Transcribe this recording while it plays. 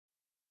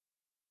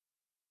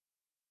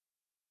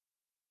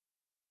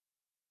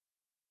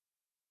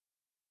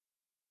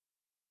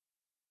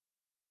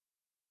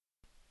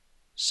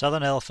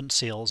Southern elephant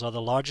seals are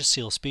the largest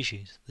seal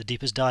species, the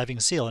deepest diving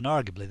seal and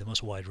arguably the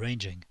most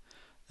wide-ranging.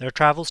 Their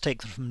travels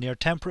take them from near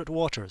temperate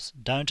waters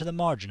down to the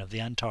margin of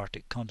the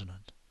Antarctic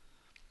continent.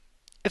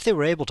 If they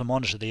were able to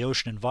monitor the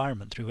ocean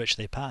environment through which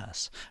they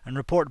pass, and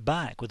report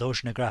back with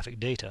oceanographic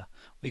data,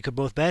 we could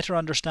both better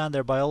understand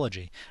their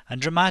biology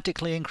and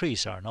dramatically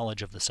increase our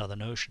knowledge of the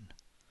Southern Ocean.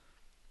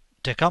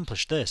 To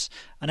accomplish this,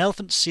 an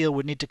elephant seal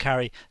would need to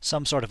carry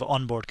some sort of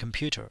onboard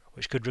computer,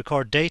 which could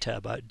record data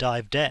about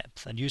dive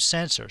depth and use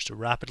sensors to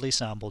rapidly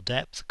sample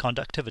depth,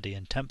 conductivity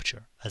and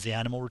temperature as the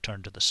animal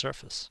returned to the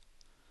surface.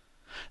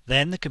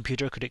 Then the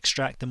computer could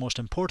extract the most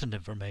important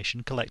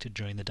information collected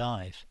during the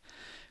dive,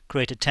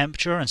 create a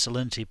temperature and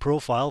salinity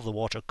profile of the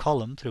water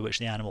column through which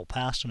the animal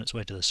passed on its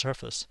way to the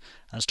surface,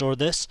 and store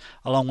this,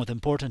 along with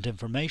important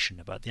information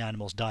about the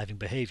animal's diving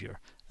behaviour,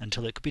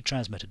 until it could be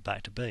transmitted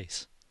back to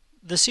base.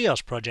 The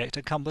SEaOS project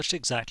accomplished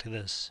exactly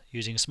this,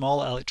 using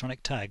small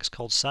electronic tags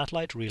called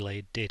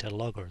satellite-relayed data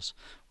loggers,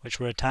 which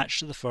were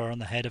attached to the fur on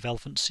the head of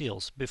elephant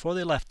seals before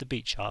they left the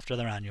beach after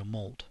their annual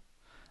molt.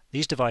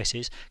 These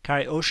devices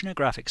carry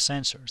oceanographic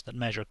sensors that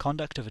measure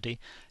conductivity,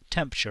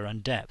 temperature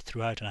and depth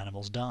throughout an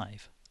animal's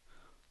dive.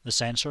 The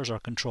sensors are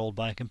controlled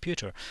by a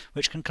computer,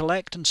 which can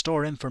collect and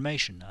store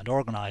information and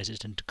organize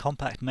it into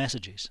compact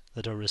messages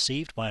that are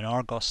received by an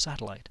Argos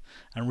satellite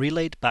and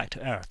relayed back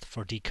to Earth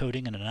for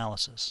decoding and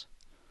analysis.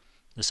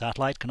 The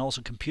satellite can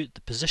also compute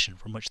the position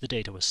from which the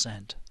data was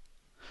sent.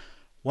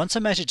 Once a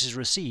message is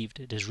received,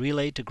 it is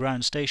relayed to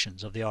ground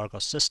stations of the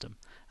Argos system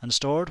and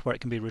stored where it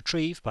can be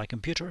retrieved by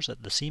computers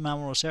at the Sea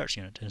Mammal Research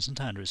Unit in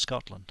St Andrews,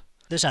 Scotland.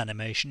 This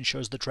animation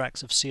shows the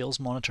tracks of seals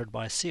monitored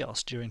by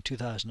SEaOS during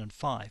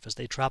 2005 as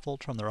they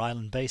travelled from their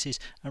island bases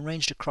and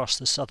ranged across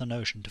the Southern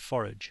Ocean to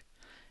forage.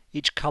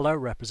 Each colour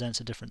represents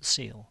a different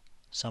seal.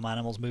 Some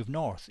animals move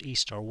north,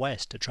 east or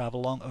west to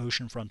travel along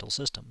ocean frontal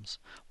systems,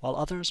 while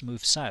others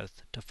move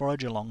south to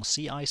forage along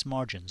sea ice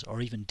margins or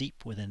even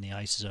deep within the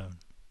ice zone.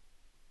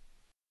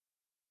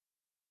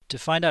 To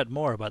find out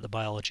more about the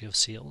biology of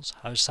seals,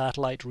 how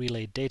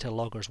satellite-relayed data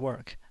loggers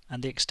work,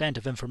 and the extent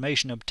of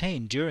information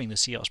obtained during the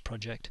SEaOS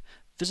project,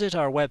 visit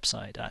our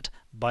website at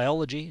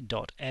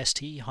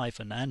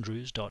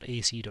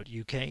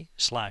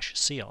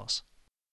biology.st-andrews.ac.uk/SEaOS.